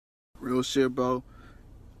Real shit, bro.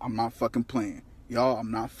 I'm not fucking playing. Y'all, I'm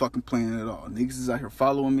not fucking playing at all. Niggas is out here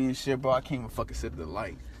following me and shit, bro. I can't even fucking sit at the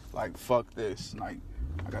light. Like, fuck this. Like,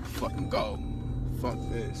 I gotta fucking go. Fuck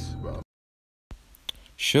this, bro.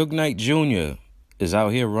 Suge Knight Jr. is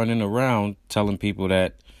out here running around telling people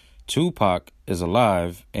that Tupac is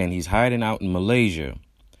alive and he's hiding out in Malaysia.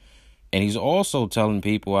 And he's also telling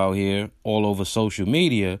people out here all over social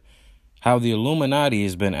media how the Illuminati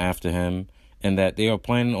has been after him and that they are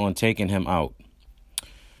planning on taking him out.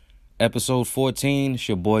 Episode 14, it's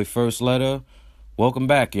your boy First Letter. Welcome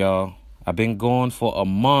back, y'all. I've been gone for a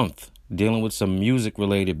month dealing with some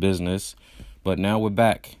music-related business, but now we're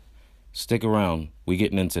back. Stick around. We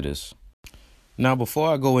getting into this. Now,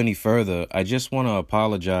 before I go any further, I just want to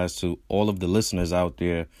apologize to all of the listeners out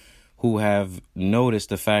there who have noticed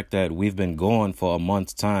the fact that we've been gone for a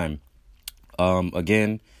month's time.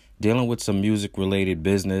 Again, dealing with some music-related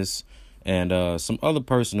business and some other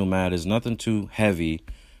personal matters, nothing too heavy,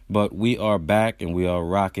 but we are back and we are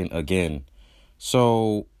rocking again.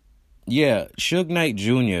 So, yeah, Suge Knight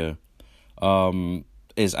Jr.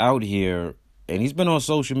 Is out here, and he's been on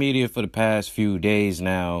social media for the past few days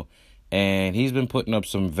now, and he's been putting up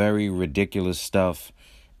some very ridiculous stuff,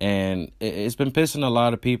 and it's been pissing a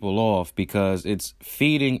lot of people off because it's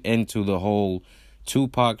feeding into the whole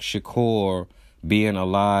Tupac Shakur being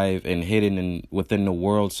alive and hidden within the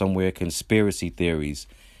world somewhere conspiracy theories.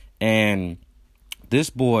 And this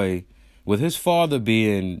boy, with his father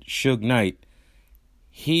being Suge Knight,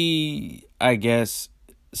 he, I guess,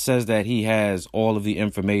 says that he has all of the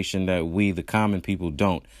information that we, the common people,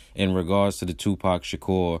 don't in regards to the Tupac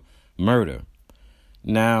Shakur murder.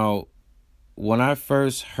 Now, when I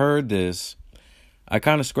first heard this, I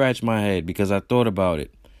kind of scratched my head because I thought about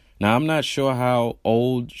it. Now, I'm not sure how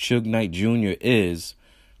old Suge Knight Jr. is,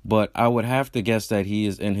 but I would have to guess that he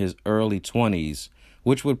is in his early 20s,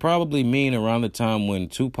 which would probably mean around the time when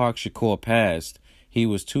Tupac Shakur passed, he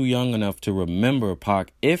was too young enough to remember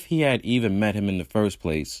Pac if he had even met him in the first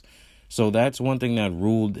place. So that's one thing that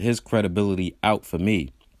ruled his credibility out for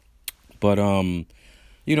me. But,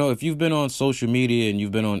 you know, if you've been on social media and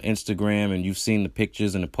you've been on Instagram and you've seen the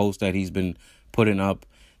pictures and the posts that he's been putting up,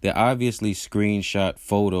 they're obviously screenshot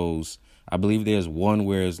photos. I believe there's one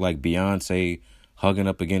where it's like Beyonce hugging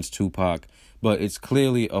up against Tupac, but it's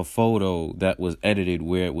clearly a photo that was edited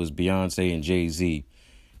where it was Beyonce and Jay-Z.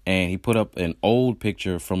 And he put up an old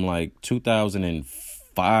picture from like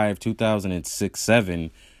 2005, 2006,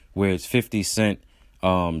 7, where it's 50 Cent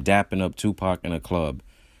dapping up Tupac in a club.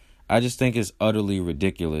 I just think it's utterly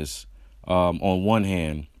ridiculous on one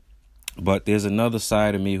hand. But there's another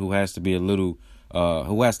side of me who has to be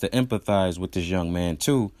who has to empathize with this young man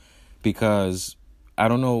too, because I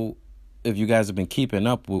don't know if you guys have been keeping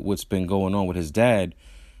up with what's been going on with his dad,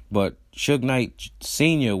 but Suge Knight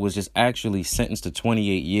Sr. was just actually sentenced to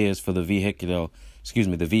 28 years for the vehicular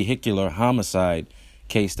homicide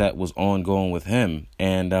case that was ongoing with him.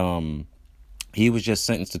 And he was just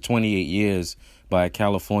sentenced to 28 years by a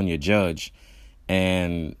California judge.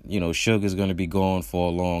 And, you know, Suge is going to be gone for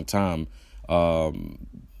a long time.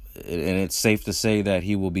 And it's safe to say that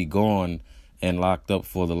he will be gone and locked up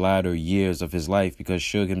for the latter years of his life because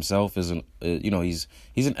Suge himself is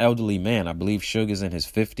he's an elderly man. I believe Suge is in his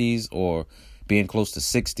 50s or being close to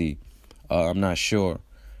 60. I'm not sure.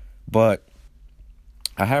 But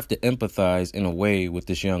I have to empathize in a way with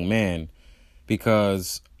this young man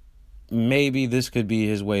because maybe this could be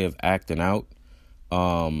his way of acting out.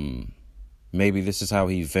 Maybe this is how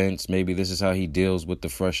he vents. Maybe this is how he deals with the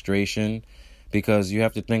frustration. Because you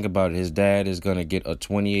have to think about it. His dad is going to get a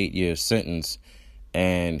 28-year sentence,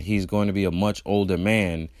 and he's going to be a much older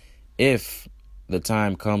man if the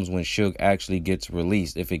time comes when Suge actually gets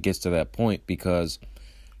released, if it gets to that point, because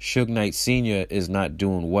Suge Knight Sr. is not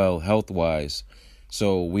doing well health-wise.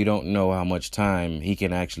 So we don't know how much time he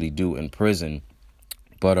can actually do in prison.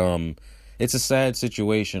 But it's a sad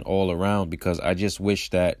situation all around because I just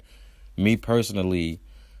wish that me personally,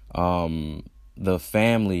 the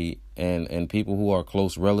family and people who are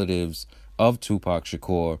close relatives of Tupac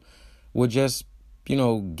Shakur would just,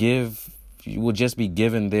 be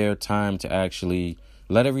given their time to actually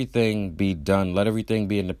let everything be done. Let everything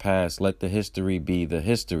be in the past. Let the history be the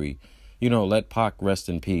history. Let Pac rest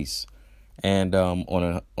in peace. And on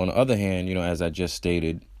the other hand, as I just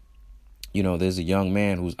stated, there's a young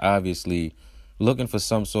man who's obviously looking for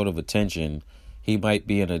some sort of attention. He might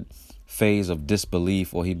be in a phase of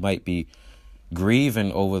disbelief, or he might be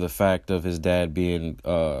grieving over the fact of his dad being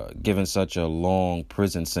given such a long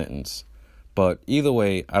prison sentence. But either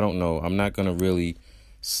way, I don't know. I'm not going to really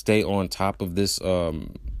stay on top of this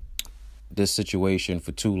this situation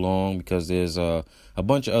for too long because there's a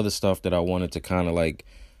bunch of other stuff that I wanted to kind of like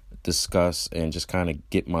discuss and just kind of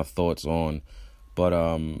get my thoughts on. But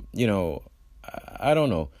I don't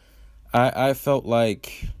know. I felt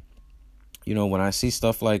like, when I see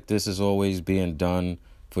stuff like this is always being done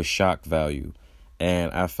for shock value.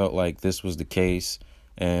 And I felt like this was the case.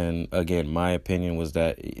 And again, my opinion was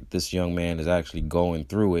that this young man is actually going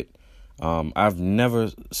through it. I've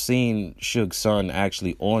never seen Suge's son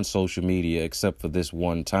actually on social media except for this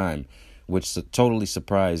one time, which totally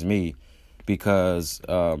surprised me because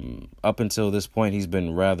up until this point, he's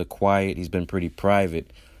been rather quiet. He's been pretty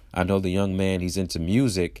private. I know the young man, he's into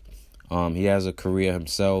music. He has a career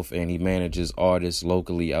himself and he manages artists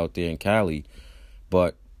locally out there in Cali.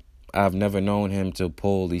 But I've never known him to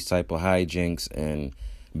pull these type of hijinks and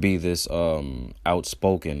be this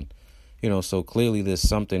outspoken. So clearly there's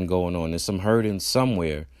something going on. There's some hurting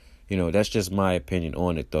somewhere. That's just my opinion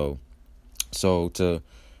on it, though. So to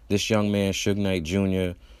this young man, Suge Knight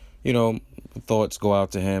Jr., thoughts go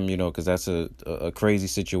out to him, because that's a crazy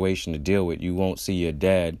situation to deal with. You won't see your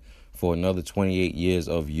dad for another 28 years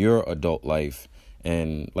of your adult life.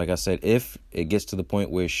 And like I said, if it gets to the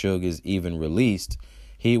point where Suge is even released,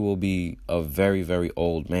 he will be a very, very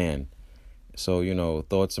old man. So,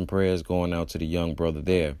 thoughts and prayers going out to the young brother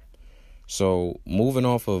there. So moving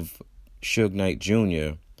off of Suge Knight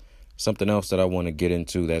Jr., something else that I want to get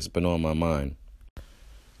into that's been on my mind.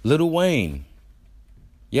 Lil Wayne.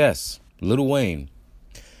 Yes, Lil Wayne.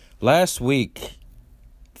 Last week,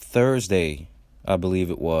 Thursday, I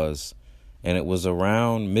believe it was, and it was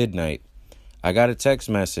around midnight, I got a text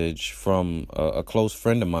message from a close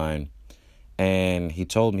friend of mine, and he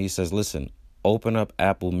told me, he says, listen, open up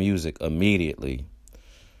Apple Music immediately.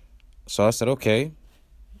 So I said, okay,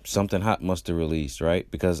 something hot must have released, right?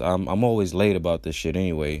 Because I'm always late about this shit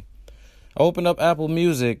anyway. I opened up Apple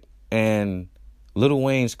Music, and Lil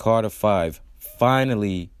Wayne's Carter 5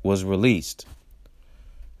 finally was released.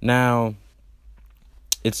 Now,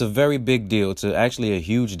 it's a very big deal. It's actually a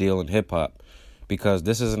huge deal in hip-hop because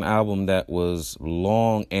this is an album that was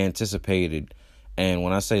long anticipated. And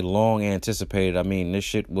when I say long anticipated, I mean this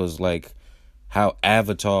shit was like how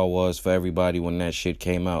Avatar was for everybody when that shit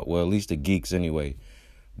came out. Well, at least the geeks anyway.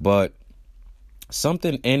 But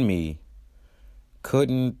something in me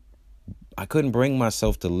I couldn't bring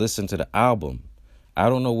myself to listen to the album. I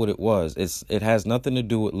don't know what it was. It has nothing to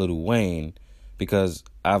do with Lil Wayne because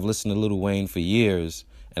I've listened to Lil Wayne for years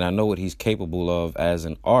and I know what he's capable of as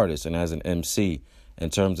an artist and as an MC in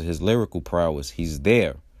terms of his lyrical prowess. He's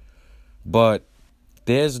there. But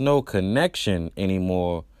there's no connection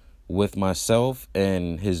anymore with myself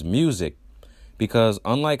and his music because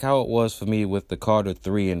unlike how it was for me with the Carter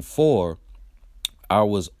 3 and 4, I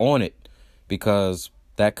was on it because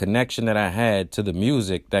that connection that I had to the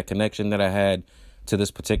music, that connection that I had to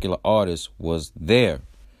this particular artist was there.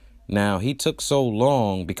 Now, he took so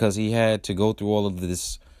long because he had to go through all of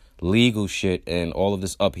this legal shit and all of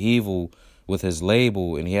this upheaval with his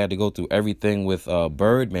label, and he had to go through everything with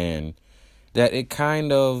Birdman, that it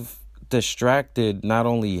kind of distracted not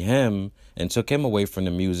only him and took him away from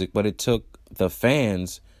the music, but it took the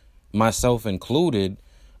fans, myself included,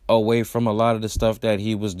 away from a lot of the stuff that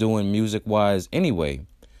he was doing music-wise anyway.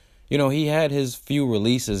 He had his few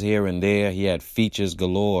releases here and there. He had features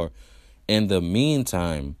galore in the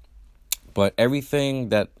meantime. But everything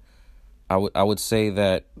that I would say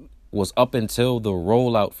that was up until the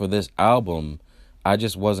rollout for this album, I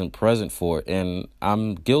just wasn't present for it. And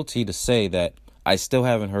I'm guilty to say that I still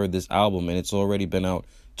haven't heard this album, and it's already been out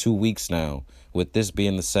 2 weeks now, with this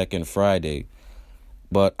being the second Friday.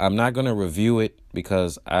 But I'm not going to review it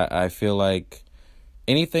because I feel like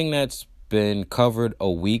anything that's been covered a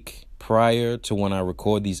week prior to when I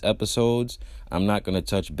record these episodes, I'm not going to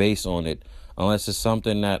touch base on it unless it's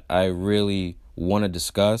something that I really want to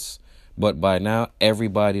discuss. But by now,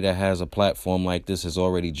 everybody that has a platform like this has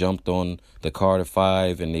already jumped on the Carter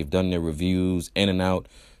 5 and they've done their reviews in and out.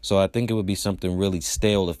 So I think it would be something really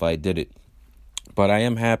stale if I did it. But I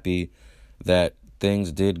am happy that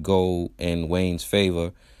things did go in Wayne's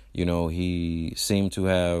favor. He seemed to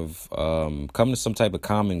have come to some type of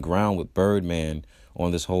common ground with Birdman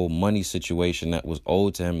on this whole money situation that was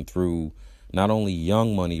owed to him through not only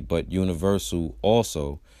Young Money, but Universal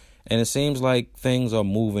also. And it seems like things are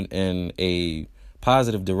moving in a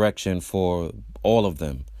positive direction for all of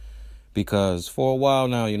them. Because for a while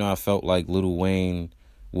now, I felt like Lil Wayne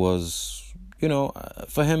was,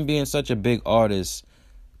 for him being such a big artist,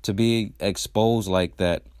 to be exposed like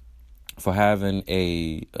that, for having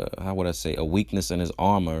a weakness in his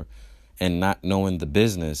armor and not knowing the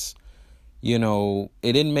business,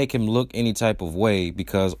 it didn't make him look any type of way,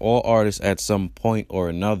 because all artists at some point or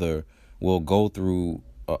another will go through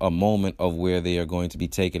a moment of where they are going to be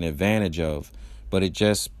taken advantage of. But it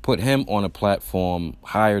just put him on a platform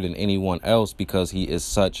higher than anyone else because he is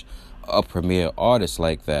such a premier artist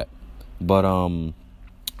like that. But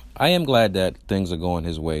I am glad that things are going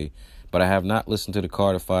his way. But I have not listened to the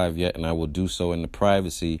Carter 5 yet, and I will do so in the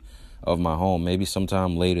privacy of my home, maybe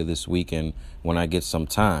sometime later this weekend when I get some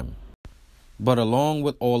time. But along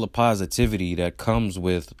with all the positivity that comes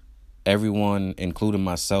with everyone, including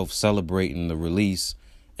myself, celebrating the release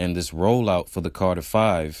and this rollout for the Carter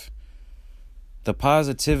 5, the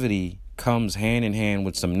positivity comes hand in hand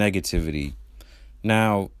with some negativity.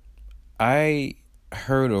 Now, I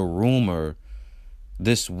heard a rumor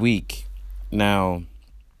this week. Now,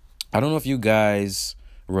 I don't know if you guys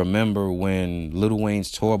remember when Lil Wayne's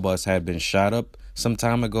tour bus had been shot up some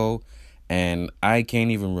time ago, and I can't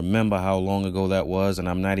even remember how long ago that was, and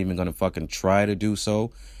I'm not even going to fucking try to do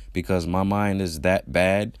so because my mind is that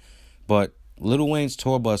bad. But Lil Wayne's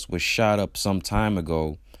tour bus was shot up some time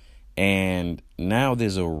ago, and now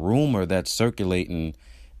there's a rumor that's circulating,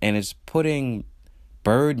 and it's putting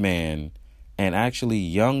Birdman and actually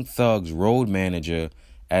Young Thug's road manager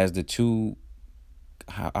as the two,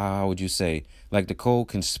 how would you say, like the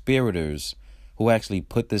co-conspirators who actually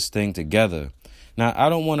put this thing together. Now, I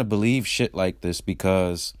don't want to believe shit like this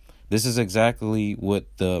because this is exactly what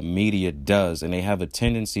the media does, and they have a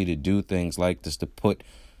tendency to do things like this to put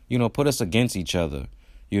us against each other,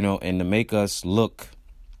 and to make us look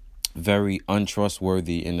very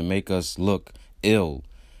untrustworthy and to make us look ill.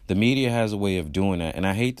 The media has a way of doing that, and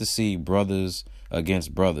I hate to see brothers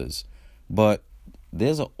against brothers, but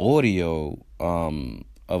there's an audio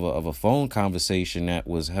of a phone conversation that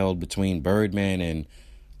was held between Birdman and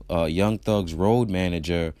Young Thug's road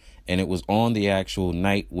manager, and it was on the actual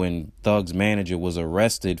night when Thug's manager was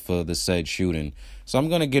arrested for the said shooting. So I'm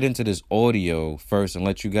going to get into this audio first and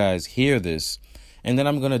let you guys hear this, and then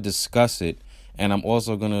I'm going to discuss it, and I'm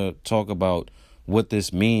also going to talk about what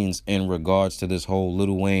this means in regards to this whole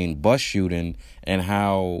Lil Wayne bus shooting and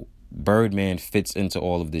how Birdman fits into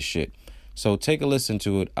all of this shit. So take a listen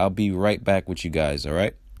to it. I'll be right back with you guys, all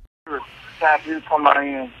right? Happy to come out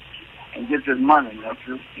here and get this money,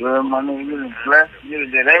 nephew. Your money, you done blessed. You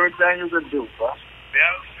done did everything you could do, bro.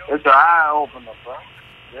 It's an eye opener, bro.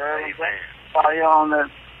 You know what I'm saying? Out here on that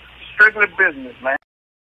strictly business, man.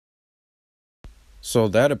 So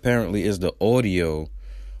that apparently is the audio,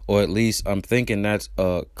 or at least I'm thinking that's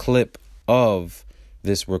a clip of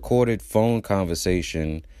this recorded phone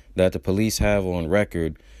conversation that the police have on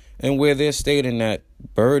record, and where they're stating that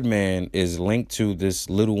Birdman is linked to this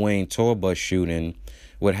Lil Wayne tour bus shooting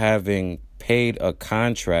with having paid a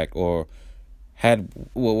contract, or had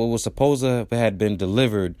what was supposed to have been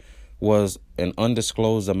delivered was an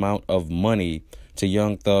undisclosed amount of money to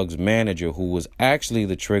Young Thug's manager, who was actually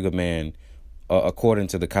the trigger man, according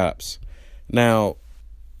to the cops. Now,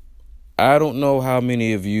 I don't know how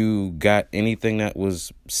many of you got anything that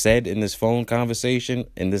was said in this phone conversation,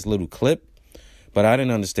 in this little clip, but I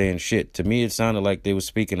didn't understand shit. To me, it sounded like they were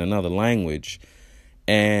speaking another language.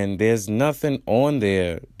 And there's nothing on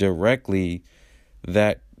there directly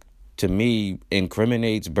that, to me,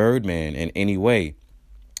 incriminates Birdman in any way.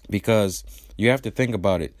 Because you have to think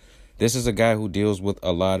about it. This is a guy who deals with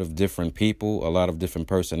a lot of different people, a lot of different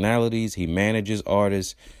personalities. He manages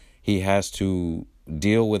artists. He has to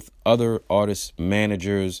deal with other artists,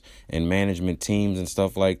 managers, and management teams and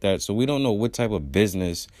stuff like that. So we don't know what type of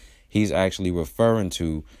business he's actually referring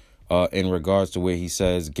to in regards to where he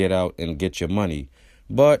says, get out and get your money.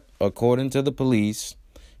 But according to the police,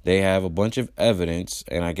 they have a bunch of evidence,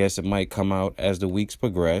 and I guess it might come out as the weeks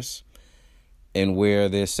progress, and where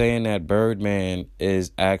they're saying that Birdman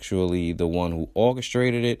is actually the one who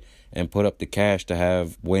orchestrated it and put up the cash to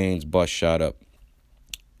have Wayne's bus shot up.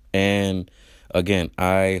 And again,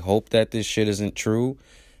 I hope that this shit isn't true,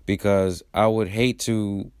 because I would hate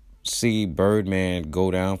to see Birdman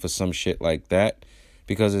go down for some shit like that,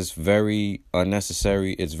 because it's very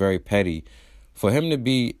unnecessary. It's very petty. For him to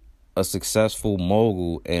be a successful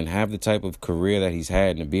mogul and have the type of career that he's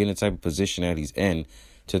had and to be in the type of position that he's in,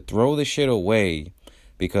 to throw the shit away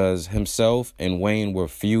because himself and Wayne were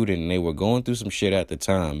feuding and they were going through some shit at the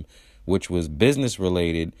time, which was business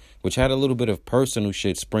related, which had a little bit of personal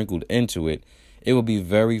shit sprinkled into it, it would be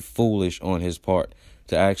very foolish on his part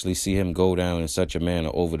to actually see him go down in such a manner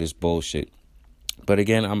over this bullshit. But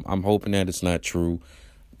again, I'm hoping that it's not true.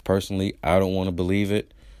 Personally, I don't want to believe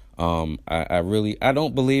it. I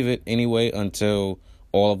don't believe it anyway until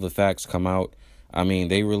all of the facts come out. I mean,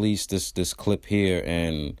 they released this clip here,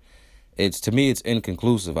 and it's to me, it's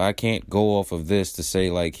inconclusive. I can't go off of this to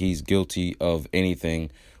say like he's guilty of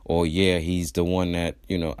anything, or yeah, he's the one that,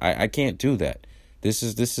 I can't do that. This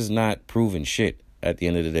is not proven shit at the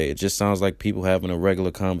end of the day. It just sounds like people having a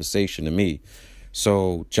regular conversation to me.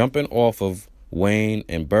 So jumping off of Wayne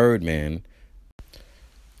and Birdman,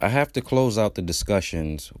 I have to close out the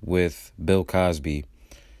discussions with Bill Cosby,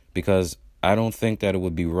 because I don't think that it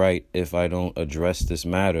would be right if I don't address this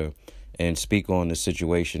matter and speak on the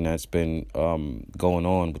situation that's been going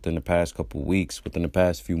on within the past couple of weeks, within the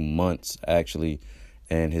past few months, actually,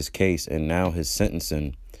 and his case and now his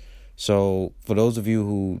sentencing. So for those of you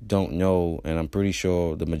who don't know, and I'm pretty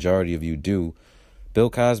sure the majority of you do, Bill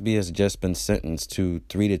Cosby has just been sentenced to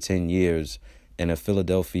 3 to 10 years in a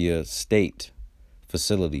Philadelphia state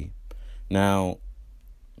facility. Now,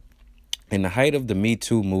 in the height of the Me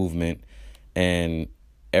Too movement and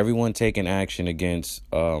everyone taking action against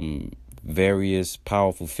various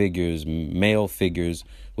powerful figures, male figures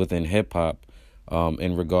within hip hop,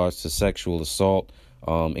 in regards to sexual assault,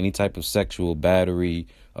 any type of sexual battery,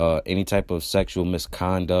 any type of sexual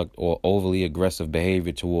misconduct or overly aggressive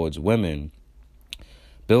behavior towards women,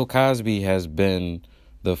 Bill Cosby has been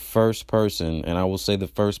the first person, and I will say the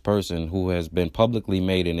first person, who has been publicly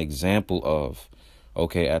made an example of,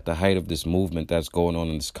 at the height of this movement that's going on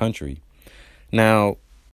in this country. Now,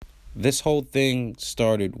 this whole thing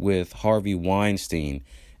started with Harvey Weinstein,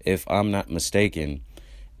 if I'm not mistaken,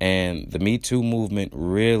 and the Me Too movement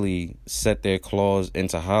really set their claws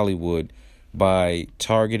into Hollywood by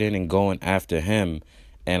targeting and going after him.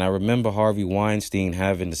 And I remember Harvey Weinstein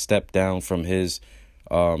having to step down from his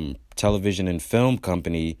television and film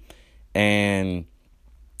company, and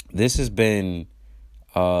this has been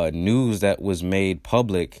news that was made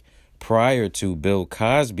public prior to Bill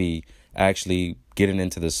Cosby actually getting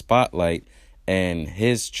into the spotlight and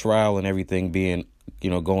his trial and everything being,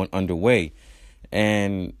 going underway.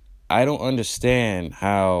 And I don't understand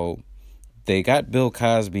how they got Bill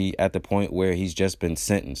Cosby at the point where he's just been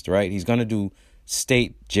sentenced, right? He's going to do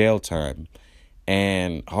state jail time.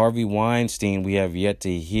 And Harvey Weinstein, we have yet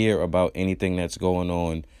to hear about anything that's going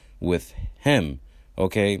on with him,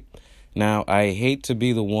 okay? Now, I hate to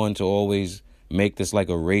be the one to always make this like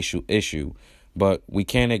a racial issue, but we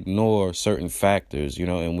can't ignore certain factors,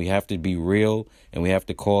 and we have to be real and we have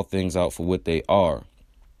to call things out for what they are.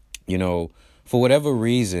 For whatever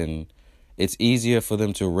reason, it's easier for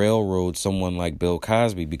them to railroad someone like Bill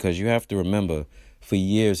Cosby, because you have to remember, for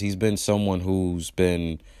years, he's been someone who's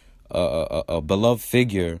been a beloved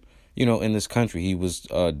figure, in this country. He was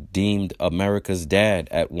deemed America's dad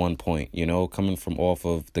at one point, coming from off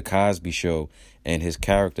of The Cosby Show and his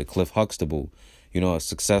character, Cliff Huxtable, a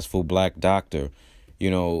successful black doctor,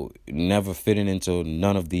 never fitting into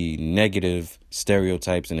none of the negative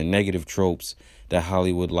stereotypes and the negative tropes that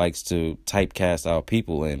Hollywood likes to typecast our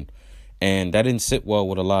people in. And that didn't sit well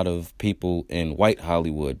with a lot of people in white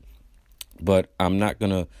Hollywood. But I'm not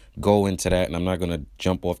going to go into that, and I'm not going to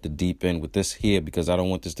jump off the deep end with this here, because I don't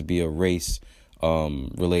want this to be a race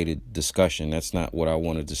related discussion. That's not what I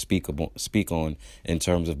wanted to speak on in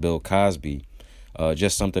terms of Bill Cosby.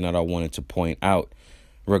 Just something that I wanted to point out.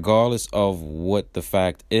 Regardless of what the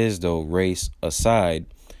fact is, though, race aside,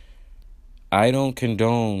 I don't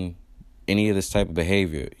condone any of this type of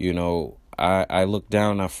behavior. I look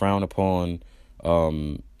down, I frown upon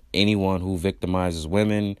anyone who victimizes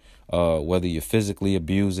women, whether you're physically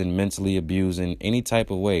abusing, mentally abusing, any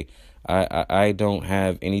type of way. I don't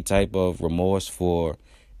have any type of remorse for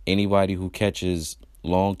anybody who catches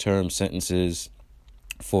long-term sentences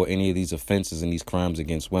for any of these offenses and these crimes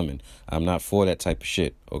against women. I'm not for that type of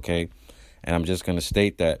shit, okay? And I'm just going to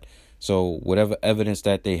state that. So whatever evidence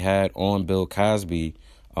that they had on Bill Cosby,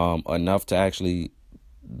 enough to actually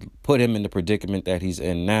put him in the predicament that he's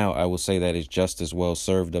in now, I will say that it's just as well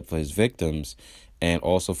served up for his victims and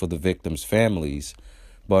also for the victims' families.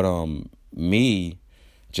 But me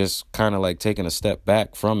just kind of like taking a step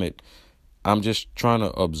back from it, I'm just trying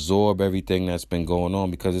to absorb everything that's been going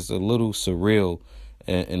on, because it's a little surreal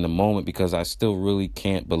in the moment, because I still really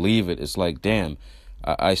can't believe it. It's like, damn,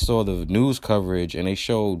 I saw the news coverage and they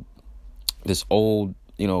showed this older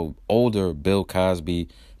Bill Cosby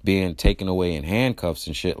being taken away in handcuffs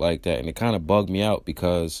and shit like that. And it kind of bugged me out,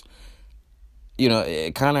 because,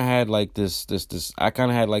 it kind of had like this, I kind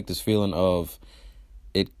of had like this feeling of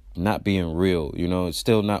it not being real, it's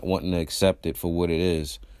still not wanting to accept it for what it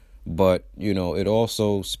is. But, it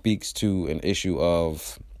also speaks to an issue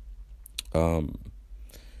of,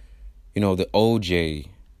 the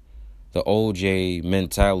OJ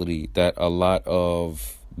mentality that a lot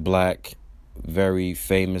of very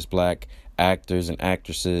famous black actors and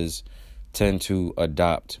actresses tend to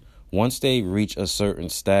adopt, once they reach a certain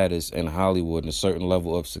status in Hollywood and a certain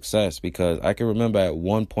level of success, because I can remember at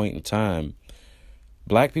one point in time,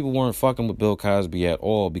 black people weren't fucking with Bill Cosby at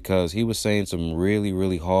all because he was saying some really,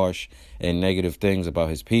 really harsh and negative things about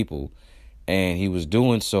his people. And he was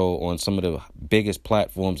doing so on some of the biggest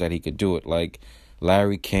platforms that he could do it, like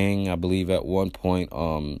Larry King, I believe, at one point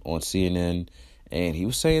on CNN. And he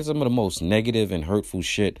was saying some of the most negative and hurtful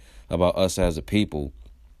shit about us as a people.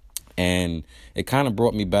 And it kind of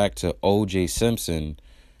brought me back to O.J. Simpson,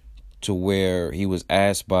 to where he was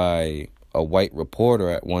asked by a white reporter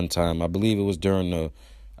at one time, I believe it was during the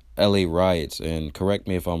L.A. riots, and correct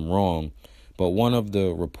me if I'm wrong, but one of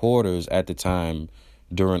the reporters at the time,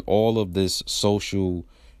 during all of this social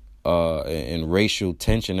and racial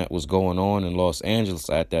tension that was going on in Los Angeles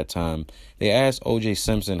at that time, they asked O.J.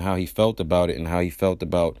 Simpson how he felt about it and how he felt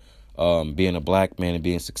about being a black man and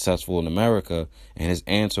being successful in America. And his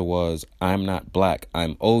answer was, "I'm not black,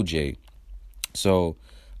 I'm OJ." So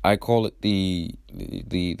I call it the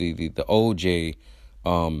OJ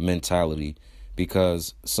mentality,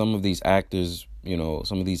 because some of these actors, you know,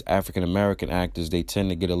 some of these African American actors, they tend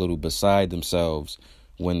to get a little beside themselves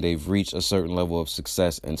when they've reached a certain level of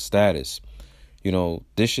success and status. You know,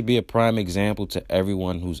 this should be a prime example to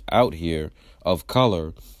everyone who's out here of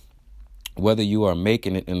color, whether you are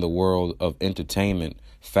making it in the world of entertainment,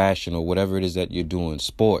 fashion, or whatever it is that you're doing,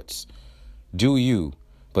 sports. Do you,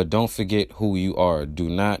 but don't forget who you are. Do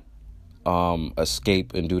not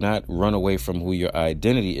escape and do not run away from who your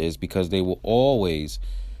identity is, because they will always,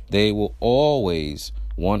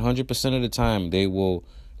 100% of the time, they will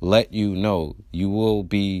let you know. You will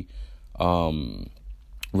be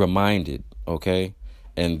reminded, okay?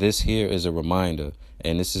 And this here is a reminder.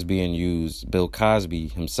 And this is being used, Bill Cosby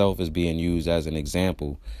himself is being used as an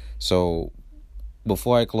example. So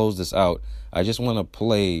before I close this out, I just want to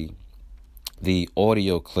play the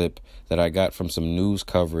audio clip that I got from some news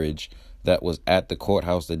coverage that was at the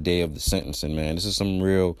courthouse the day of the sentencing, man. This is some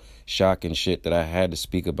real shocking shit that I had to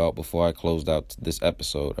speak about before I closed out this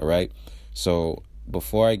episode, all right? So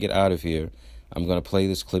before I get out of here, I'm going to play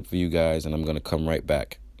this clip for you guys, and I'm going to come right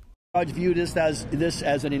back. The judge viewed this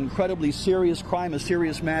as an incredibly serious crime, a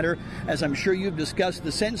serious matter. As I'm sure you've discussed,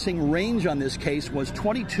 the sentencing range on this case was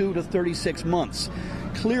 22 to 36 months.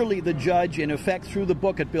 Clearly, the judge, in effect, threw the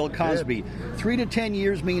book at Bill Cosby. 3 to 10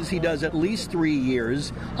 years means he does at least 3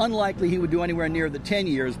 years. Unlikely he would do anywhere near the 10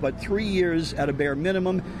 years, but 3 years at a bare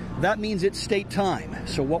minimum. That means it's state time.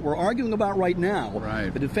 So what we're arguing about right now,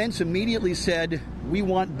 the defense immediately said, we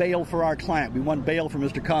want bail for our client. We want bail for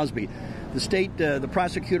Mr. Cosby. The state, the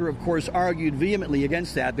prosecutor, of course, argued vehemently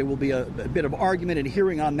against that. There will be a bit of argument and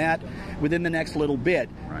hearing on that within the next little bit.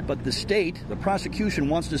 But the state, the prosecution,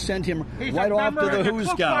 wants to send him right off to the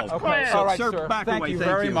Hoosgow. Okay, all right, sir. Thank you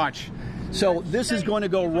very much. So this is going to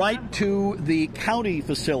go right to the county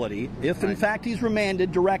facility. If, in fact, he's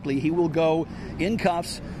remanded directly, he will go in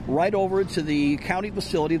cuffs right over to the county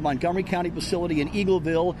facility, the Montgomery County facility in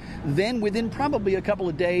Eagleville. Then within probably a couple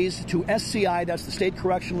of days to SCI, that's the State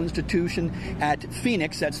Correctional Institution at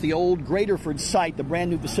Phoenix. That's the old Graterford site, the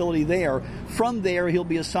brand new facility there. From there, he'll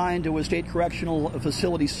be assigned to a state correctional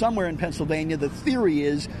facility somewhere in Pennsylvania. The theory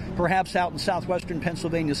is perhaps out in southwestern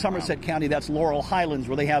Pennsylvania, Somerset County, that's Laurel Highlands,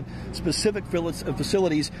 where they have specific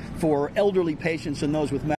facilities for elderly patients and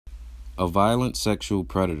those with a violent sexual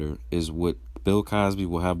predator is what Bill Cosby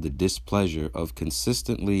will have the displeasure of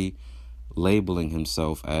consistently labeling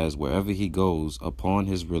himself as wherever he goes upon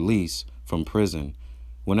his release from prison,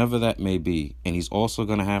 whenever that may be. And he's also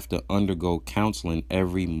going to have to undergo counseling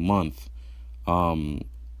every month, under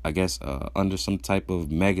some type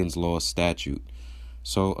of Megan's Law statute.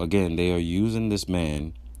 So again, they are using this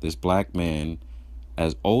man, this black man,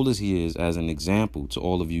 as old as he is, as an example to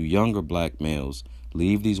all of you younger black males.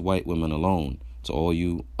 Leave these white women alone. To all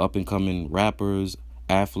you up-and-coming rappers,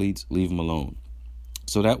 athletes, leave them alone.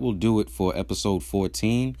 So that will do it for episode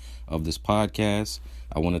 14 of this podcast.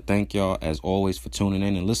 I want to thank y'all, as always, for tuning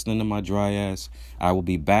in and listening to my dry ass. I will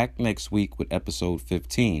be back next week with episode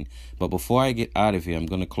 15. But before I get out of here, I'm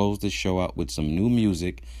going to close this show out with some new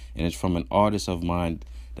music, and it's from an artist of mine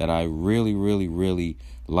that I really, really, really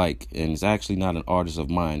like. And it's actually not an artist of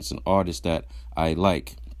mine. It's an artist that I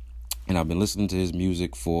like. And I've been listening to his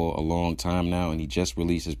music for a long time now, and he just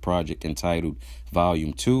released his project entitled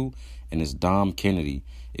Volume 2, and it's Dom Kennedy.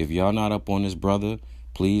 If y'all not up on this brother,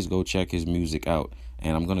 please go check his music out.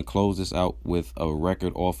 And I'm going to close this out with a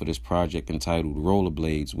record off of this project entitled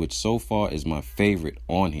Rollerblades, which so far is my favorite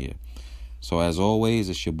on here. So as always,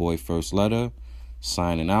 it's your boy First Letter,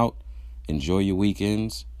 signing out. Enjoy your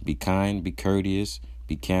weekends. Be kind, be courteous,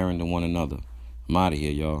 be caring to one another. I'm out of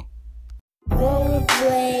here, y'all.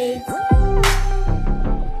 Rollerblades.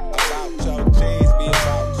 About your cheese, be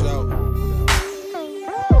about your.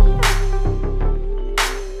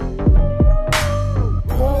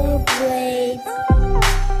 Rollerblades.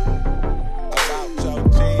 About your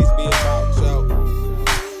cheese, be about your.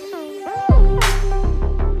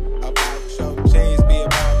 About your cheese, be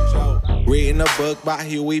about your. Reading a book by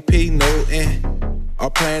Huey P. Newton. Or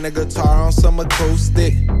playing a guitar on some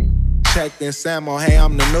acoustic. Checked in Samo, hey,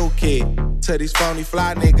 I'm the new kid. To these phony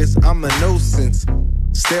fly niggas, I'm a nuisance.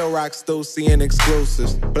 Still rock Stussy and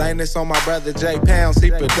exclusives. Blame this on my brother Jay Pounds, he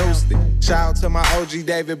produced it. Shout out to my OG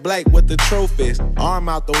David Blake, what the truth is. Arm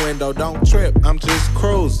out the window, don't trip, I'm just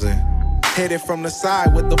cruising. Hit it from the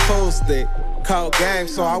side with the pool stick. Cold game,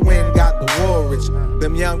 so I went and got the Woolrich.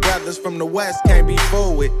 Them young brothers from the West can't be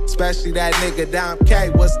fooled with. Especially that nigga Dom K,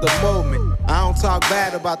 what's the movement? I don't talk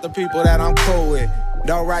bad about the people that I'm cool with.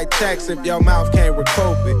 Don't write checks if your mouth can't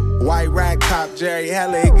recoup it. White rag top, Jerry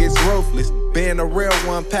Heller, it gets ruthless. Being a real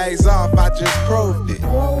one pays off, I just proved it.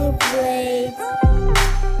 Rollerblades.